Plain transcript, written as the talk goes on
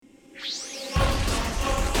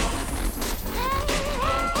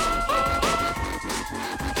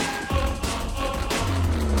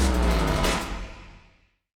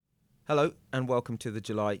Hello and welcome to the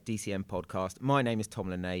July DCM podcast. My name is Tom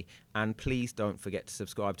Lenay, and please don't forget to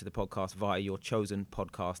subscribe to the podcast via your chosen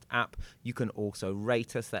podcast app. You can also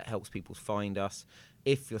rate us, that helps people find us.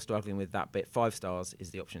 If you're struggling with that bit, 5 stars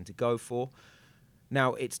is the option to go for.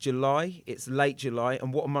 Now, it's July, it's late July,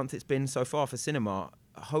 and what a month it's been so far for cinema.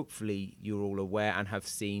 Hopefully you're all aware and have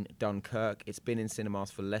seen Dunkirk. It's been in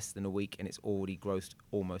cinemas for less than a week and it's already grossed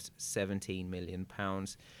almost £17 million.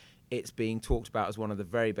 It's being talked about as one of the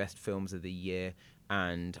very best films of the year,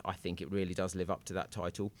 and I think it really does live up to that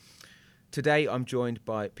title. Today, I'm joined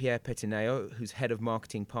by Pierre Petineo, who's Head of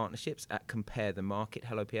Marketing Partnerships at Compare the Market.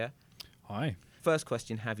 Hello, Pierre. Hi. First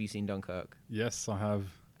question, have you seen Dunkirk? Yes, I have.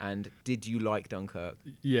 And did you like Dunkirk?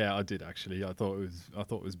 Yeah, I did actually. I thought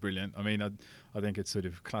it was brilliant. I mean, I think it's sort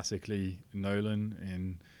of classically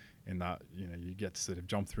Nolan in that, you know, you get to sort of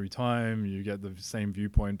jump through time, you get the same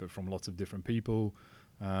viewpoint but from lots of different people.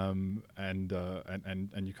 And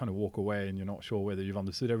you kind of walk away and you're not sure whether you've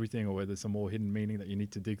understood everything or whether there's some more hidden meaning that you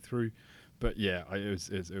need to dig through. But yeah,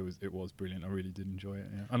 it was brilliant. I really did enjoy it.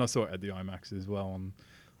 Yeah. And I saw it at the IMAX as well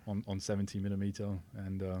on 70mm,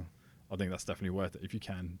 and I think that's definitely worth it if you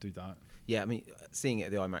can do that. Yeah, I mean, seeing it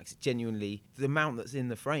at the IMAX, genuinely, the amount that's in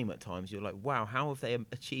the frame at times, you're like, wow, how have they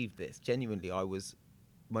achieved this? Genuinely,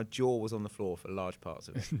 my jaw was on the floor for large parts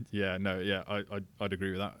of it. I'd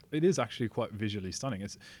agree with that. It is actually quite visually stunning.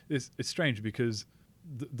 It's strange because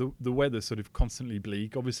the weather's sort of constantly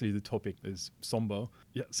bleak. Obviously, the topic is somber.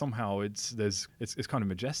 Yet somehow it's kind of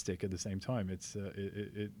majestic at the same time. It's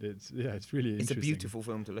really interesting. It's a beautiful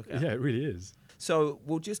film to look at. Yeah, it really is. So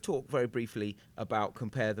we'll just talk very briefly about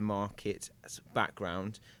Compare the Market's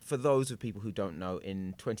background. For those of people who don't know,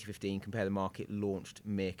 in 2015, Compare the Market launched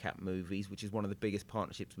Meerkat Movies, which is one of the biggest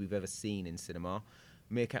partnerships we've ever seen in cinema.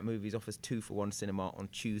 Meerkat Movies offers 2-for-1 cinema on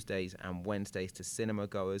Tuesdays and Wednesdays to cinema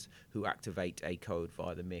goers who activate a code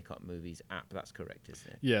via the Meerkat Movies app. That's correct,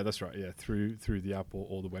 isn't it? Yeah, that's right. Yeah, through the app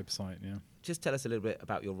or the website. Yeah. Just tell us a little bit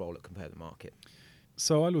about your role at Compare the Market.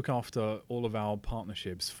 So I look after all of our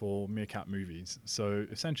partnerships for Meerkat Movies. So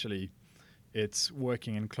essentially, it's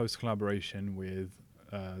working in close collaboration with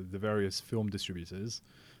the various film distributors,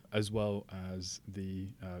 as well as the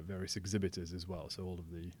various exhibitors as well, so all of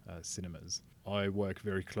the cinemas. I work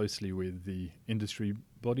very closely with the industry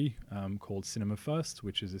body called Cinema First,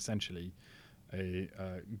 which is essentially a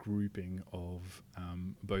grouping of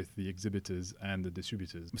both the exhibitors and the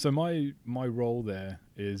distributors. So my role there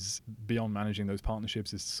is, beyond managing those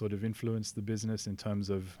partnerships, is to sort of influence the business in terms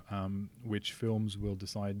of which films we'll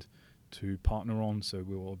decide to partner on. So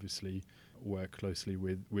we'll obviously work closely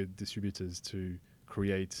with distributors to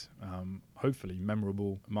create hopefully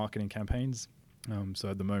memorable marketing campaigns. So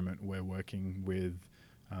at the moment we're working with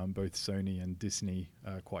both Sony and Disney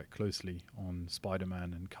quite closely on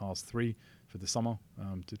Spider-Man and Cars 3 for the summer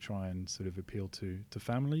to try and sort of appeal to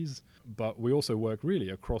families. But we also work really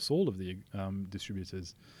across all of the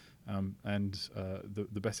distributors.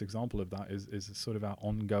 The best example of that is sort of our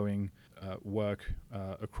ongoing work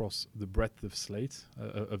across the breadth of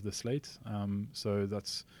the slate. So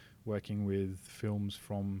that's working with films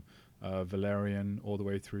from Valerian all the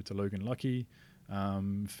way through to Logan Lucky,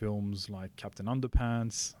 films like Captain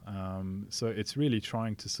Underpants. So it's really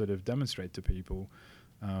trying to sort of demonstrate to people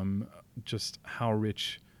just how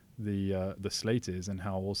rich the slate is and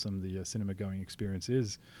how awesome the cinema going experience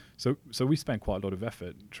is. So we spent quite a lot of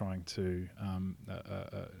effort trying to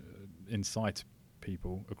incite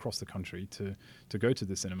people across the country to go to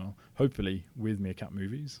the cinema, hopefully with Meerkat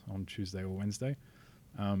Movies on Tuesday or Wednesday.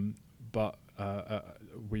 But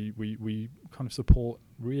we kind of support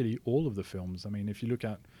really all of the films. I mean, if you look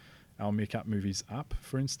at our Meerkat Movies app,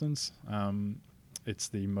 for instance, it's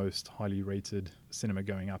the most highly rated cinema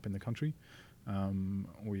going app in the country.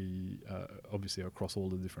 We obviously are across all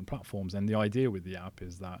the different platforms, and the idea with the app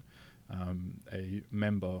is that a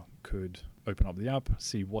member could open up the app,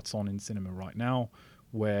 see what's on in cinema right now,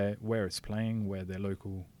 where it's playing, where their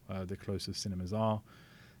local, their closest cinemas are,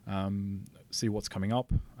 see what's coming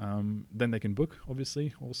up. Then they can book,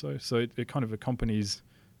 obviously, also. So it kind of accompanies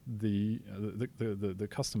the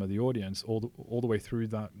customer, the audience, all the way through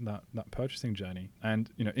that purchasing journey. And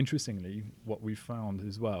interestingly, what we found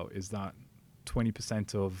as well is that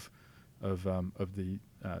 20% of the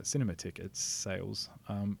cinema tickets sales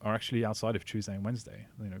are actually outside of Tuesday and Wednesday.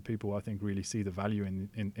 People, I think, really see the value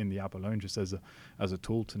in the app alone, just as a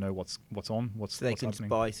tool to know what's on, what's so they what's can happening.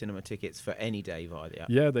 buy cinema tickets for any day via the app.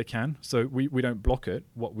 Yeah, they can. So we don't block it.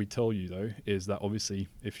 What we tell you though is that obviously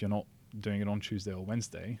if you're not doing it on Tuesday or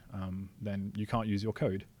Wednesday, then you can't use your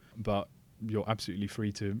code. But you're absolutely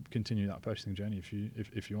free to continue that purchasing journey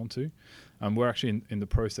if you want to. We're actually in the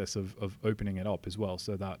process of opening it up as well,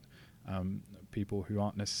 so that people who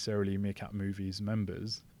aren't necessarily Meerkat Movies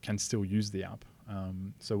members can still use the app.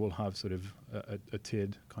 So we'll have sort of a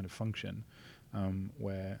tiered kind of function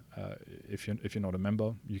where if you're not a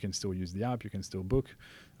member, you can still use the app, you can still book.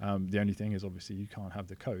 The only thing is obviously you can't have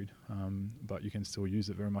the code, but you can still use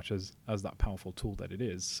it very much as that powerful tool that it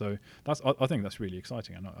is. So I think that's really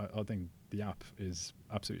exciting, and I think the app is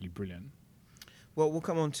absolutely brilliant. Well, we'll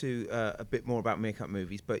come on to a bit more about Meerkat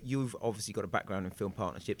Movies, but you've obviously got a background in film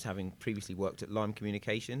partnerships, having previously worked at Lime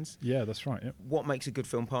Communications. Yeah, that's right. Yep. What makes a good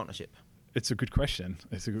film partnership? It's a good question.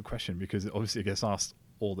 It's a good question because it obviously gets asked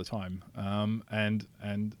all the time.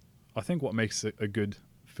 And I think what makes a good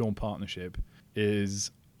film partnership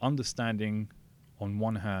is understanding, on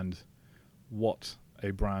one hand, what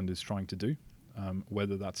a brand is trying to do,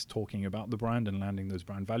 whether that's talking about the brand and landing those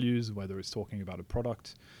brand values, whether it's talking about a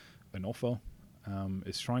product, an offer.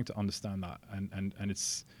 It's trying to understand that, and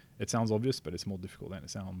it sounds obvious, but it's more difficult than it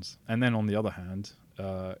sounds. And then on the other hand,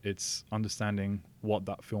 it's understanding what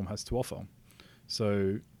that film has to offer.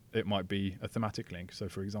 So it might be a thematic link. So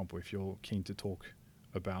for example, if you're keen to talk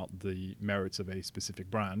about the merits of a specific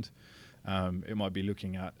brand, it might be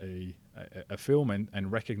looking at a film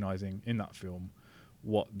and recognizing in that film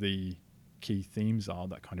what the key themes are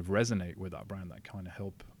that kind of resonate with that brand, that kind of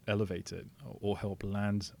help elevate it or help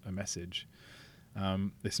land a message.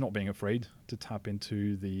 It's not being afraid to tap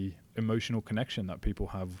into the emotional connection that people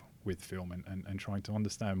have with film and trying to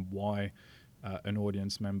understand why an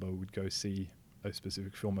audience member would go see a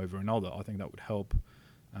specific film over another. I think that would help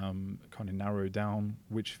kind of narrow down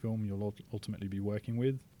which film you'll ultimately be working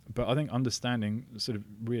with. But I think understanding sort of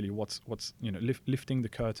really what's lifting the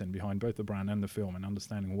curtain behind both the brand and the film and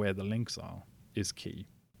understanding where the links are is key.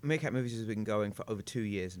 Meerkat Movies has been going for over 2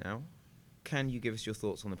 years now. Can you give us your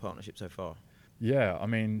thoughts on the partnership so far? Yeah, I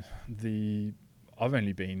mean, I've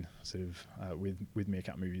only been sort of with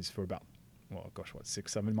Meerkat Movies for about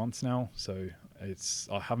 6-7 months now. So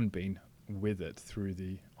I haven't been with it through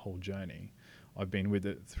the whole journey. I've been with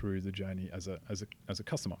it through the journey as a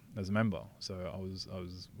customer, as a member. So I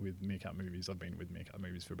was with Meerkat Movies. I've been with Meerkat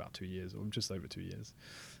Movies for about 2 years, or just over 2 years.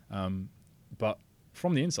 But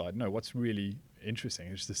from the inside, no, what's really interesting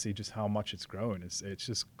is to see just how much it's grown. It's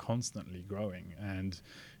just constantly growing, and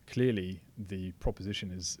clearly the proposition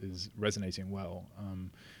is resonating well.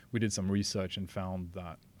 We did some research and found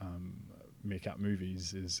that Meerkat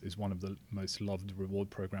Movies is one of the most loved reward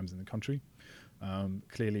programs in the country.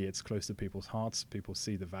 Clearly it's close to people's hearts. People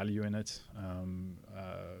see the value in it.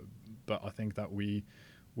 But I think that we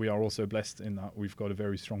are also blessed in that we've got a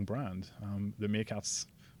very strong brand. The Meerkats,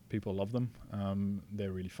 people love them.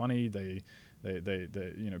 They're really funny. They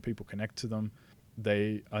people connect to them.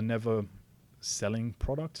 They are never selling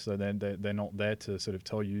product, so they're not there to sort of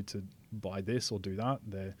tell you to buy this or do that.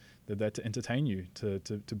 They're there to entertain you, to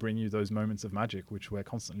bring you those moments of magic, which we're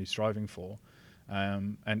constantly striving for.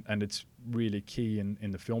 And it's really key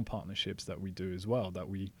in the film partnerships that we do as well, that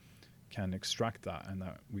we can extract that and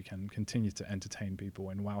that we can continue to entertain people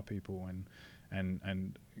and wow people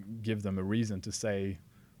and give them a reason to say,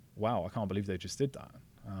 wow, I can't believe they just did that.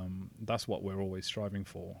 That's what we're always striving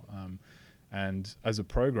for. And as a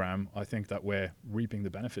program, I think that we're reaping the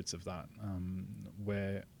benefits of that.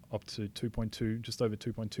 We're up to just over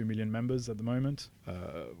 2.2 million members at the moment.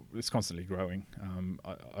 It's constantly growing.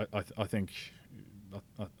 I think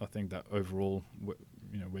that overall,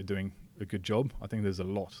 we're doing a good job. I think there's a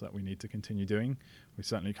lot that we need to continue doing. We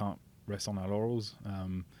certainly can't rest on our laurels.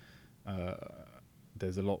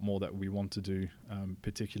 There's a lot more that we want to do,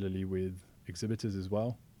 particularly with exhibitors as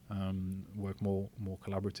well. Work more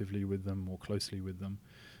collaboratively with them, more closely with them,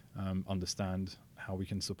 understand how we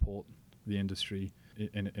can support the industry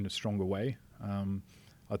in a stronger way.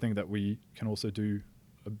 I think that we can also do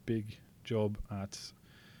a big job at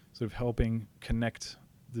sort of helping connect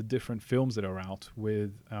the different films that are out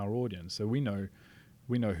with our audience. So we know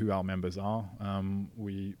who our members are.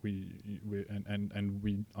 We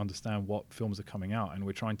understand what films are coming out, and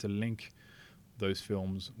we're trying to link those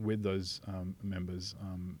films with those members.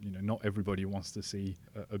 Not everybody wants to see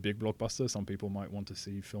a big blockbuster. Some people might want to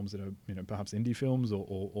see films that are perhaps indie films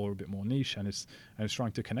or a bit more niche, and it's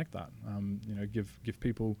trying to connect that. Give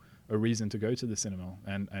people a reason to go to the cinema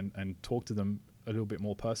and talk to them a little bit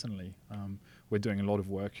more personally. We're doing a lot of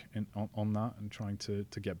work on that and trying to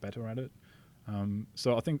get better at it.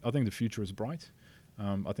 So I think the future is bright.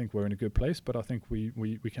 I think we're in a good place, but I think we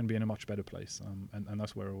can be in a much better place, and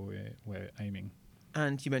that's where we're aiming.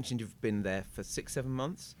 And you mentioned you've been there for 6-7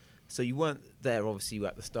 months, so you weren't there obviously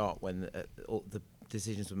at the start when all the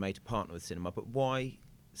decisions were made to partner with cinema, but why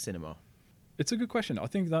cinema? It's a good question. I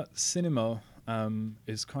think that cinema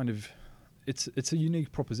is kind of it's a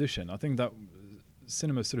unique proposition. I think that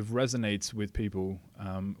cinema sort of resonates with people,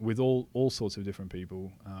 with all sorts of different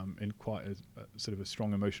people, in quite a sort of a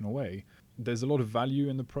strong emotional way. There's a lot of value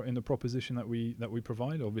in the proposition that we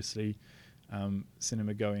provide. Obviously,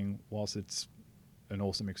 cinema going, whilst it's an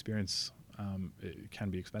awesome experience, it can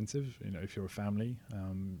be expensive. If you're a family,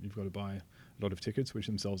 you've got to buy a lot of tickets, which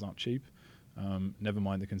themselves aren't cheap. Never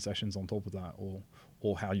mind the concessions on top of that,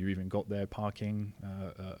 or how you even got there, parking,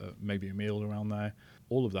 maybe a meal around there.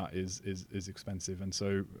 All of that is expensive, and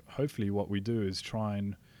so hopefully what we do is try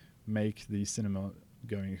and make the cinema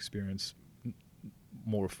going experience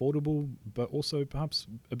more affordable, but also perhaps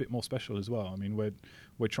a bit more special as well. I mean,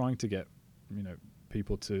 we're trying to get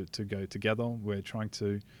people to go together. We're trying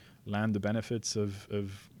to land the benefits of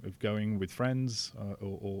going with friends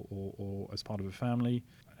or as part of a family,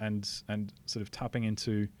 and sort of tapping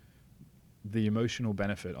into the emotional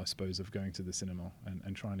benefit, I suppose, of going to the cinema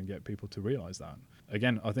and trying to get people to realize that.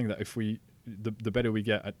 Again, I think that if the better we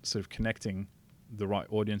get at sort of connecting the right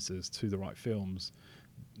audiences to the right films,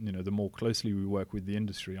 the more closely we work with the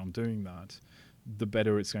industry on doing that, the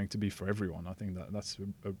better it's going to be for everyone. I think that that's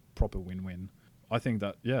a proper win-win. I think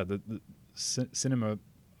that, the cinema,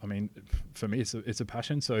 I mean, for me, it's a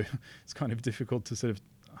passion, so it's kind of difficult to sort of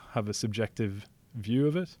have a subjective view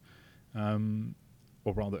of it,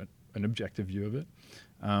 or rather an objective view of it.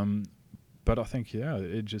 But I think,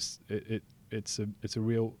 it's a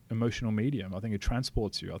real emotional medium. I think it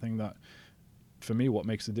transports you. I think that, for me, what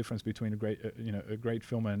makes the difference between a great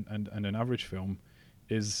film and an average film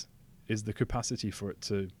is the capacity for it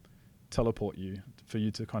to teleport you, for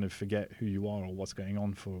you to kind of forget who you are or what's going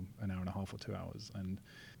on for an hour and a half or 2 hours.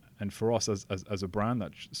 And for us as a brand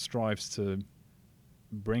that strives to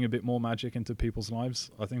bring a bit more magic into people's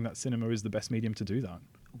lives, I think that cinema is the best medium to do that.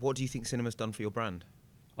 What do you think cinema's done for your brand?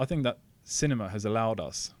 I think that cinema has allowed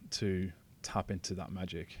us to tap into that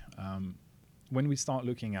magic. When we start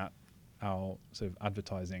looking at our sort of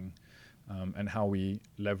advertising, and how we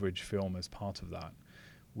leverage film as part of that,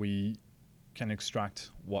 we can extract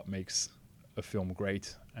what makes a film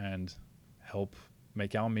great and help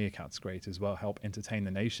make our Meerkats great as well, help entertain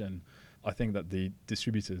the nation. I think that the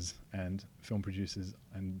distributors and film producers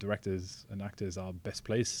and directors and actors are best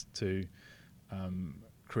placed to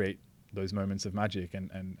create those moments of magic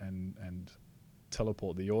and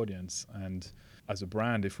teleport the audience. And as a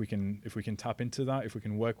brand, if we can tap into that, if we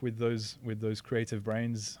can work with those creative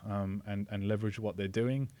brains, and leverage what they're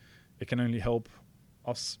doing, it can only help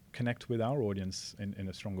us connect with our audience in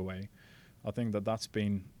a stronger way. I think that that's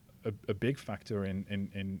been a big factor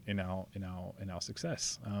in our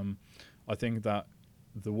success. I think that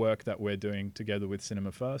the work that we're doing together with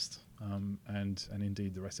Cinema First, and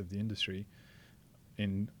indeed the rest of the industry,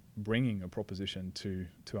 in bringing a proposition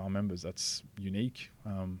to our members that's unique.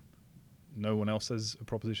 No one else has a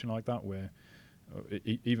proposition like that, where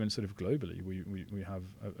even sort of globally we have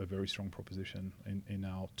a very strong proposition in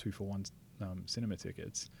our 2-for-1 cinema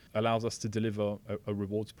tickets. Allows us to deliver a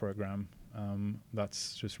rewards program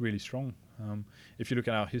that's just really strong. If you look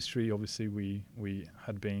at our history, obviously we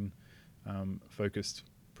had been focused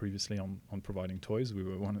previously on providing toys. We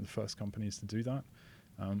were one of the first companies to do that.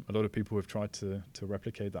 A lot of people have tried to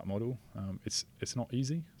replicate that model. It's not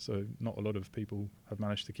easy, so not a lot of people have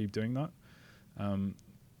managed to keep doing that.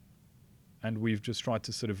 And we've just tried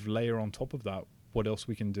to sort of layer on top of that what else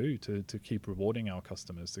we can do to keep rewarding our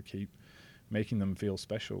customers, to keep making them feel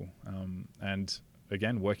special. And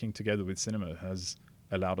again, working together with cinema has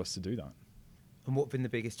allowed us to do that. And what have been the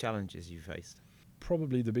biggest challenges you faced?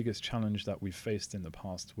 Probably the biggest challenge that we've faced in the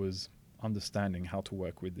past was understanding how to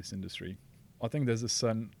work with this industry. I think there's a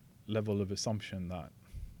certain level of assumption that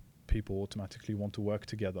people automatically want to work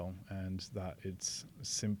together and that it's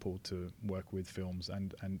simple to work with films,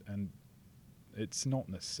 and it's not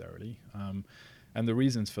necessarily. And the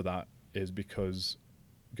reasons for that is because,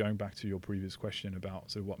 going back to your previous question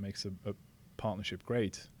about what makes a partnership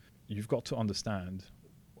great, you've got to understand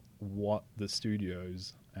what the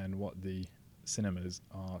studios and what the cinemas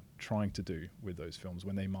are trying to do with those films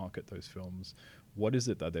when they market those films. What is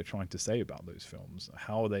it that they're trying to say about those films?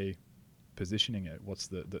 How are they positioning it? What's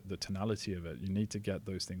the tonality of it? You need to get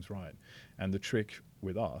those things right. And the trick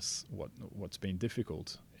with us, what's been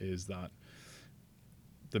difficult, is that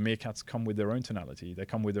the Meerkats come with their own tonality. They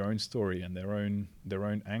come with their own story and their own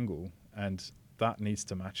angle, and that needs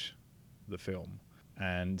to match the film.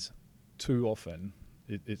 And too often,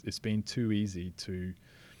 it's been too easy to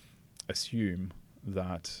assume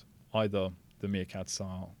that either the Meerkats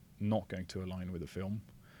are not going to align with the film,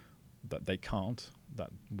 that they can't, that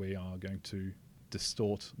we are going to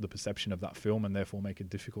distort the perception of that film and therefore make it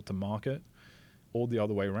difficult to market, or the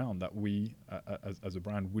other way around, that we as a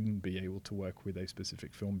brand wouldn't be able to work with a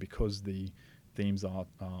specific film because the themes are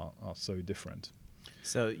so different.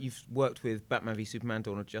 So you've worked with Batman v Superman: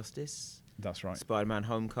 Dawn of Justice. That's right. Spider-Man: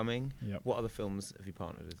 Homecoming. Yep. What other films have you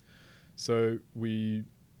partnered with? So we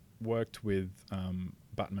worked with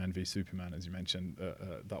Batman v Superman, as you mentioned.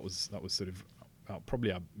 That was sort of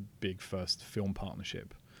probably our big first film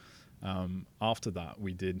partnership. After that,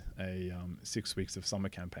 we did a 6 weeks of summer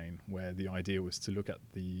campaign where the idea was to look at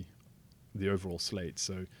the overall slate.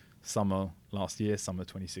 So summer last year, summer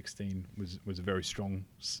 2016 was a very strong,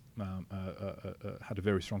 had a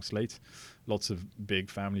very strong slate, lots of big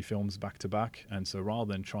family films back to back. And so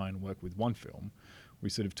rather than try and work with one film, we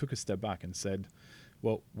sort of took a step back and said,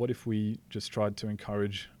 well, what if we just tried to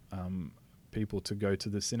encourage people to go to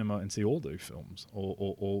the cinema and see all those films,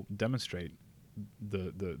 or demonstrate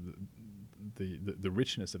the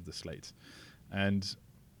richness of the slate. And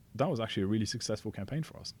that was actually a really successful campaign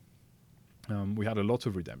for us. We had a lot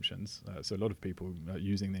of redemptions, so a lot of people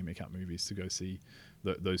using the Meerkat movies to go see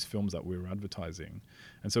those films that we were advertising.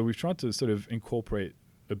 And so we've tried to sort of incorporate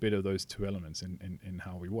a bit of those two elements in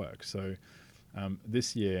how we work. So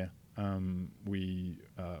this year we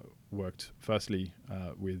worked firstly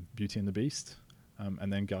with Beauty and the Beast,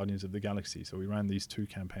 and then Guardians of the Galaxy. So we ran these two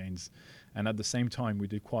campaigns, and at the same time we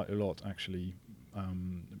did quite a lot actually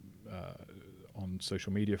on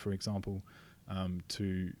social media, for example,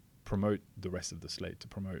 to promote the rest of the slate, to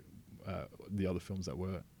promote the other films that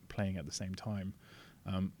were playing at the same time,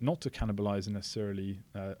 not to cannibalize necessarily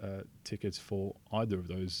tickets for either of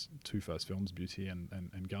those two first films, Beauty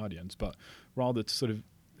and Guardians, but rather to sort of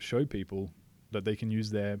show people that they can use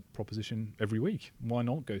their proposition every week. Why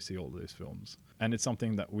not go see all those films? And it's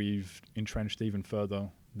something that we've entrenched even further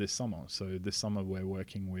this summer. So this summer we're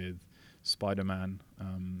working with Spider-Man,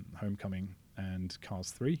 Homecoming, and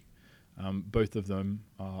Cars 3. Both of them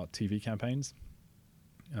are TV campaigns.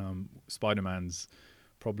 Spider-Man's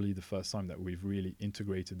probably the first time that we've really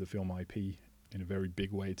integrated the film IP in a very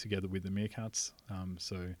big way together with the Meerkats.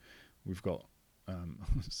 So we've got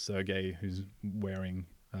Sergey, who's wearing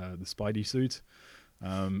the Spidey suit.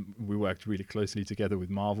 We worked really closely together with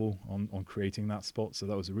Marvel on creating that spot, so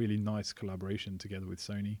that was a really nice collaboration together with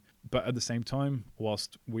Sony. But at the same time,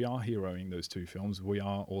 whilst we are heroing those two films, we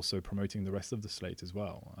are also promoting the rest of the slate as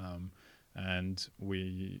well. And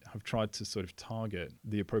we have tried to sort of target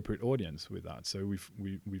the appropriate audience with that. So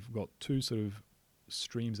we've got two sort of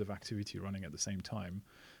streams of activity running at the same time.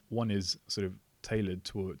 One is sort of tailored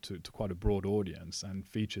to quite a broad audience and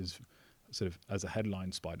features sort of as a headline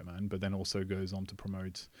Spider-Man, but then also goes on to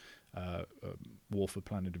promote War for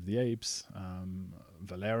Planet of the Apes,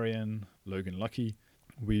 Valerian, Logan Lucky.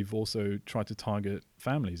 We've also tried to target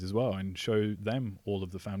families as well and show them all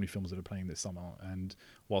of the family films that are playing this summer. And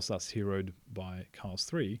whilst that's heroed by Cars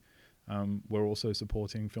 3, we're also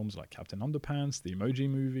supporting films like Captain Underpants, the Emoji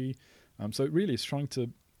Movie. So it really is trying to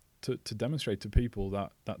demonstrate to people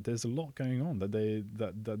that there's a lot going on,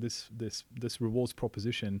 that this rewards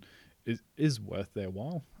proposition is worth their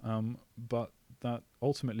while, but that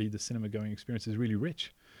ultimately the cinema going experience is really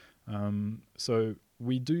rich. So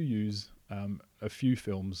we do use a few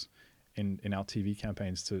films in our TV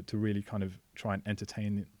campaigns to really kind of try and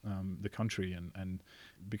entertain the country and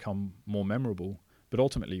become more memorable. But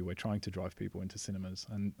ultimately, we're trying to drive people into cinemas,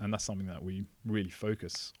 and that's something that we really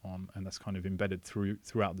focus on, and that's kind of embedded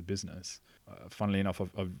throughout the business. Funnily enough,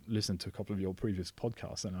 I've listened to a couple of your previous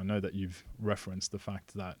podcasts, and I know that you've referenced the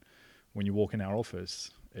fact that when you walk in our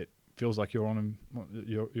office, it feels like you're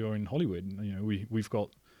in Hollywood. You know, we've got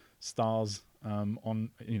stars on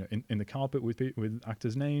in the carpet with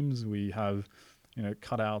actors' names. We have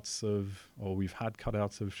cutouts of, or we've had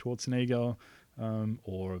cutouts of Schwarzenegger.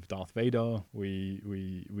 Or of Darth Vader. We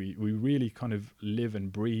really kind of live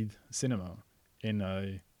and breathe cinema in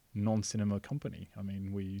a non-cinema company. I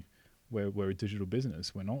mean, we're a digital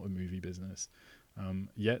business. We're not a movie business.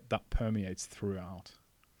 Yet that permeates throughout.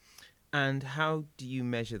 And how do you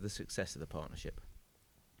measure the success of the partnership?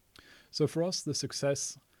 So for us, the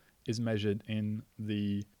success is measured in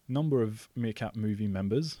the number of Meerkat Movie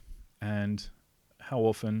members and how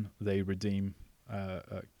often they redeem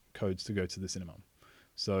codes to go to the cinema.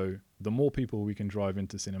 So the more people we can drive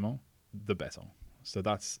into cinema, the better. So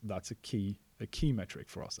that's a key metric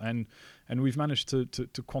for us, and we've managed to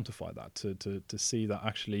quantify that, to see that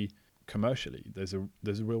actually commercially there's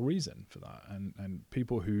a real reason for that, and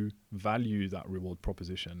people who value that reward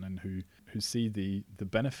proposition and who see the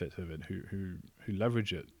benefit of it, who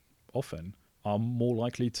leverage it often, are more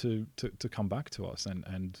likely to come back to us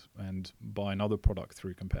and buy another product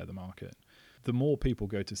through Compare the Market. The more people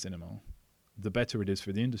go to cinema, the better it is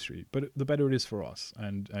for the industry, but the better it is for us.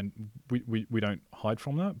 And we don't hide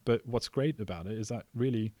from that. But what's great about it is that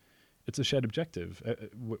really it's a shared objective.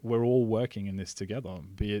 We're all working in this together,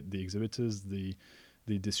 be it the exhibitors, the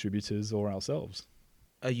distributors, or ourselves.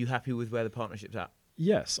 Are you happy with where the partnership's at?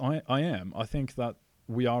 Yes, I am. I think that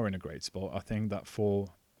we are in a great spot. I think that for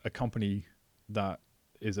a company that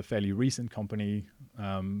is a fairly recent company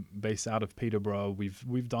based out of Peterborough,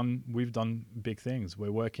 we've done big things.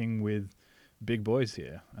 We're working with big boys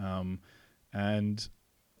here, and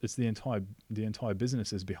it's the entire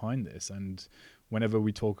business is behind this. And whenever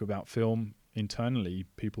we talk about film internally,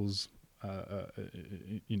 people's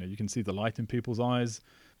you can see the light in people's eyes.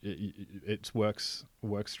 It's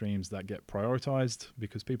work streams that get prioritized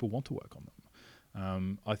because people want to work on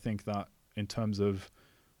them. I think that in terms of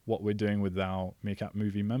what we're doing with our Meerkat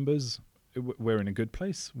Movie members, we're in a good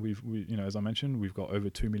place. We as I mentioned, we've got over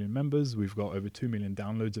 2 million members. We've got over 2 million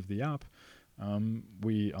downloads of the app.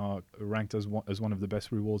 We are ranked as one of the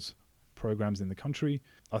best rewards programs in the country.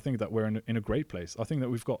 I think that we're in a great place. I think that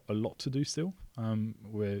we've got a lot to do still.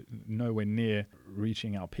 We're nowhere near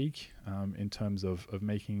reaching our peak in terms of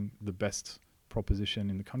making the best proposition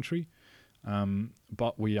in the country.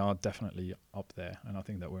 But we are definitely up there, and I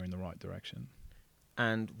think that we're in the right direction.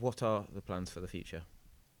 And what are the plans for the future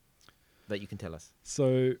that you can tell us?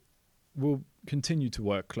 So we'll continue to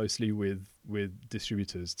work closely with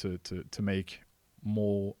distributors to make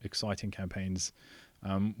more exciting campaigns.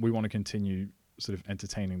 We want to continue sort of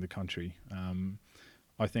entertaining the country.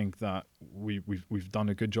 I think that we've done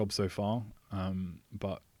a good job so far,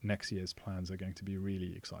 but next year's plans are going to be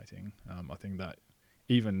really exciting. I think that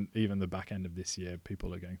even the back end of this year,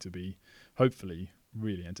 people are going to be hopefully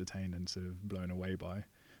really entertained and sort of blown away by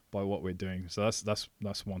what we're doing. So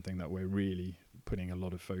that's one thing that we're really putting a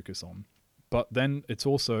lot of focus on. But then it's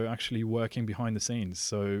also actually working behind the scenes.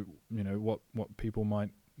 So what people might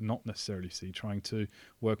not necessarily see, trying to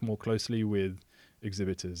work more closely with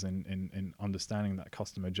exhibitors in understanding that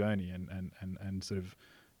customer journey and sort of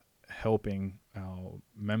helping our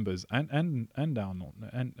members and our not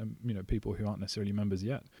and people who aren't necessarily members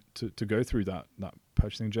yet to go through that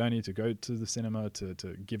purchasing journey, to go to the cinema, to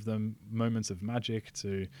give them moments of magic,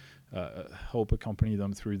 to help accompany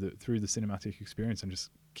them through the cinematic experience, and just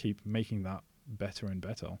keep making that better and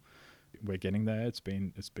better. We're getting there. It's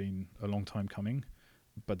been a long time coming,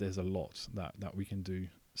 but there's a lot that we can do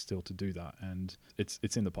still to do that, and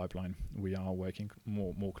it's in the pipeline. We are working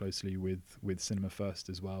more closely with Cinema First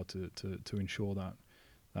as well to ensure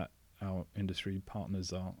that our industry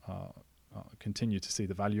partners are continue to see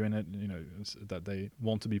the value in it, that they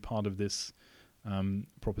want to be part of this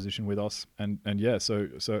proposition with us, and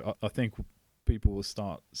so I think people will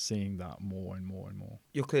start seeing that more and more and more.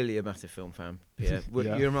 You're clearly a massive film fan. Yeah,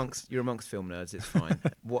 Yeah. You're amongst film nerds. It's fine.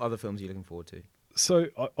 What other films are you looking forward to? So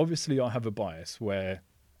obviously I have a bias where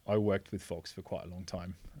I worked with Fox for quite a long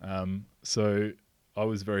time. So I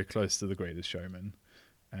was very close to The Greatest Showman,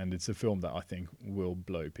 and it's a film that I think will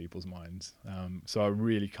blow people's minds. So I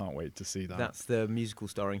really can't wait to see that. That's the musical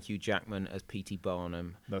starring Hugh Jackman as P.T.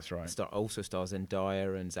 Barnum. That's right. Also stars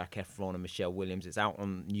Zendaya and Zac Efron and Michelle Williams. It's out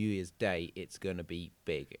on New Year's Day. It's going to be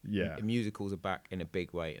big. Yeah. Musicals are back in a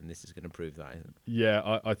big way, and this is going to prove that, isn't it?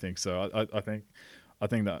 Yeah, I think so. I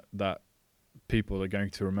think that people are going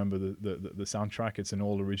to remember the soundtrack. It's an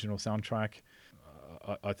all original soundtrack.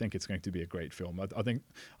 I think it's going to be a great film. I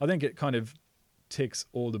think it kind of ticks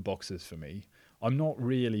all the boxes for me. I'm not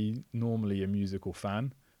really normally a musical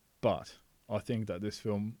fan, but I think that this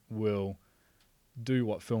film will do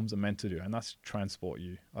what films are meant to do, and that's transport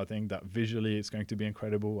you. I think that visually it's going to be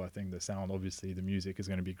incredible. I think the sound, obviously, the music is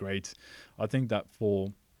going to be great. I think that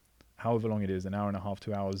for however long it is, an hour and a half,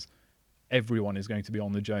 2 hours, everyone is going to be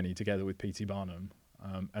on the journey together with P.T. Barnum.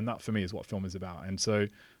 And that for me is what film is about. And so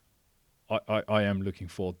I am looking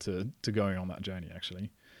forward to going on that journey,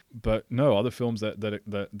 actually. But no, other films that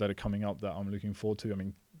are coming up that I'm looking forward to. I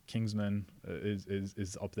mean, Kingsman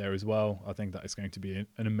is up there as well. I think that it's going to be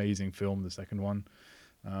an amazing film, the second one.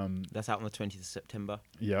 That's out on the 20th of September.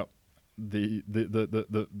 Yeah.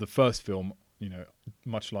 The first film,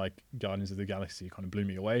 much like Guardians of the Galaxy, kind of blew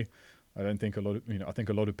me away. I don't think I think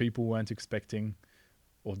a lot of people weren't expecting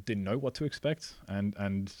or didn't know what to expect, and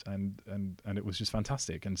it was just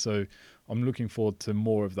fantastic. And so I'm looking forward to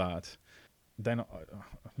more of that. Then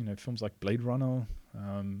films like Blade Runner,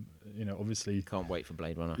 obviously Can't wait for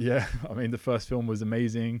Blade Runner. Yeah, I mean the first film was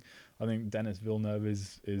amazing. I think Denis Villeneuve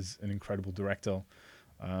is an incredible director.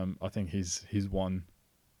 I think he's won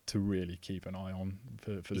to really keep an eye on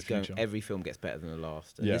for the He's future. every film gets better than the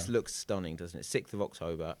last. And Yeah. this looks stunning, doesn't it? 6th of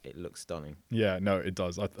October, it looks stunning. Yeah, no, it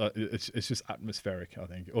does. It's just atmospheric, I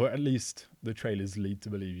think, or at least the trailers lead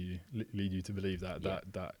you to believe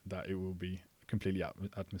that it will be completely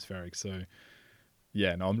atmospheric. So,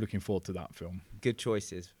 yeah, no, I'm looking forward to that film. Good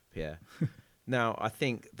choices, Pierre. Now, I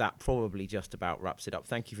think that probably just about wraps it up.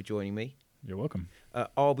 Thank you for joining me. You're welcome.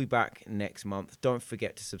 I'll be back next month. Don't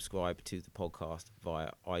forget to subscribe to the podcast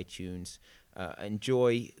via iTunes.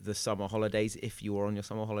 Enjoy the summer holidays if you are on your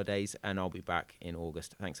summer holidays, and I'll be back in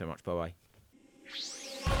August. Thanks so much. Bye-bye.